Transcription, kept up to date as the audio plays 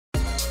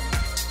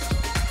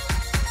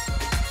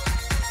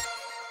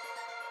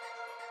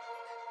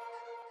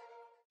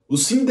O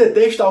CineDT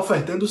está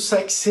ofertando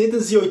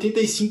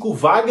 785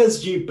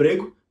 vagas de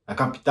emprego na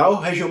capital,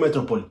 região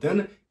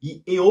metropolitana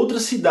e em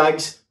outras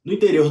cidades no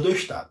interior do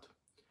estado.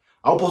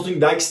 Há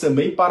oportunidades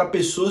também para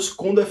pessoas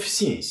com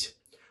deficiência.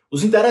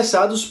 Os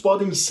interessados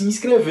podem se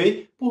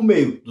inscrever por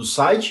meio do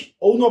site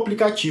ou no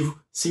aplicativo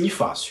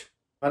Cinefácil.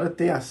 Para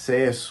ter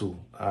acesso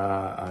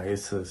a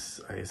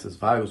essas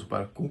vagas,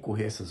 para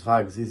concorrer a essas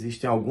vagas,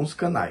 existem alguns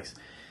canais.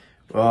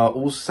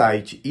 O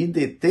site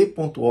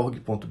idt.org.br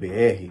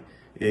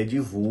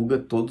divulga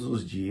todos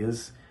os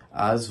dias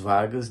as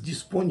vagas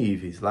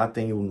disponíveis. Lá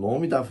tem o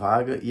nome da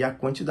vaga e a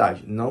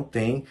quantidade. Não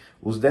tem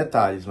os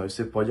detalhes, mas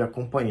você pode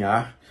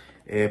acompanhar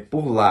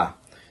por lá.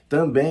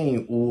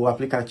 Também o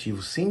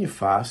aplicativo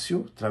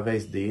Cinefácil,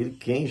 através dele,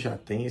 quem já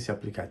tem esse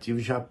aplicativo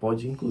já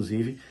pode,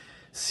 inclusive,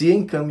 se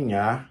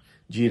encaminhar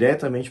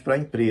diretamente para a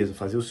empresa,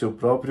 fazer o seu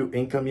próprio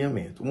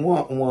encaminhamento.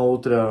 Uma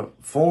outra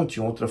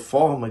fonte, uma outra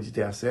forma de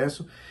ter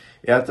acesso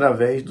é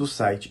através do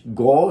site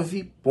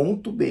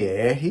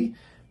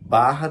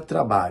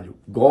gov.br/trabalho,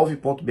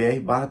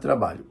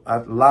 gov.br/trabalho.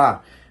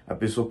 Lá a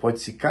pessoa pode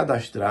se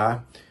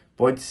cadastrar,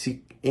 pode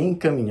se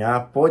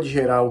encaminhar, pode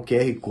gerar o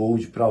QR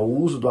Code para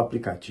o uso do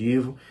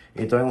aplicativo.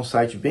 Então é um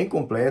site bem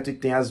completo e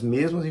tem as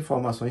mesmas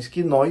informações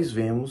que nós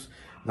vemos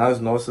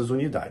nas nossas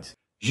unidades.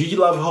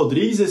 Gidilávio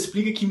Rodrigues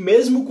explica que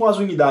mesmo com as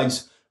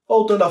unidades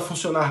voltando a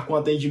funcionar com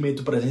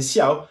atendimento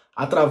presencial,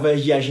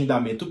 através de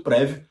agendamento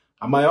prévio,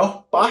 a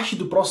maior parte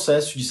do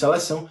processo de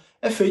seleção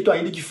é feito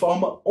ainda de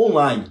forma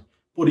online.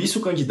 Por isso,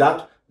 o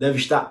candidato deve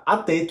estar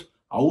atento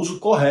ao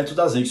uso correto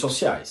das redes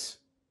sociais.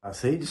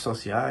 As redes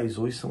sociais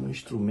hoje são um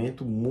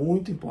instrumento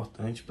muito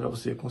importante para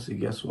você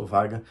conseguir a sua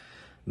vaga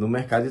no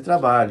mercado de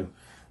trabalho.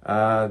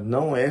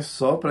 Não é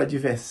só para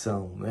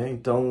diversão, né?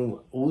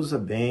 Então, usa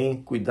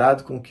bem,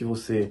 cuidado com o que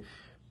você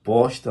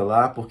posta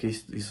lá, porque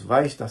isso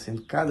vai estar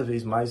sendo cada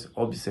vez mais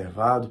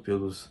observado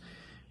pelos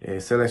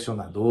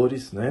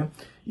selecionadores, né?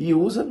 E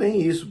usa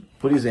bem isso.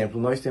 Por exemplo,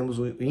 nós temos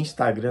o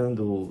Instagram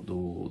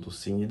do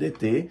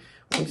CineDT,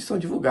 onde são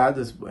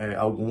divulgadas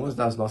algumas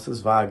das nossas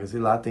vagas, e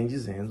lá tem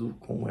dizendo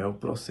como é o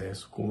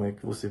processo, como é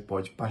que você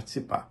pode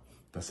participar,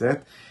 tá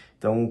certo?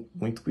 Então,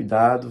 muito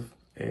cuidado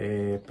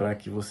para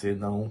que você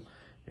não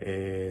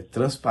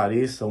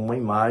transpareça uma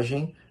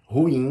imagem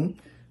ruim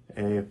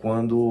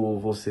quando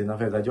você, na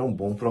verdade, é um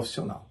bom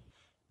profissional.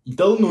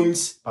 Ítalo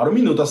Nunes, para o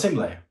Minuto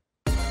Assembleia.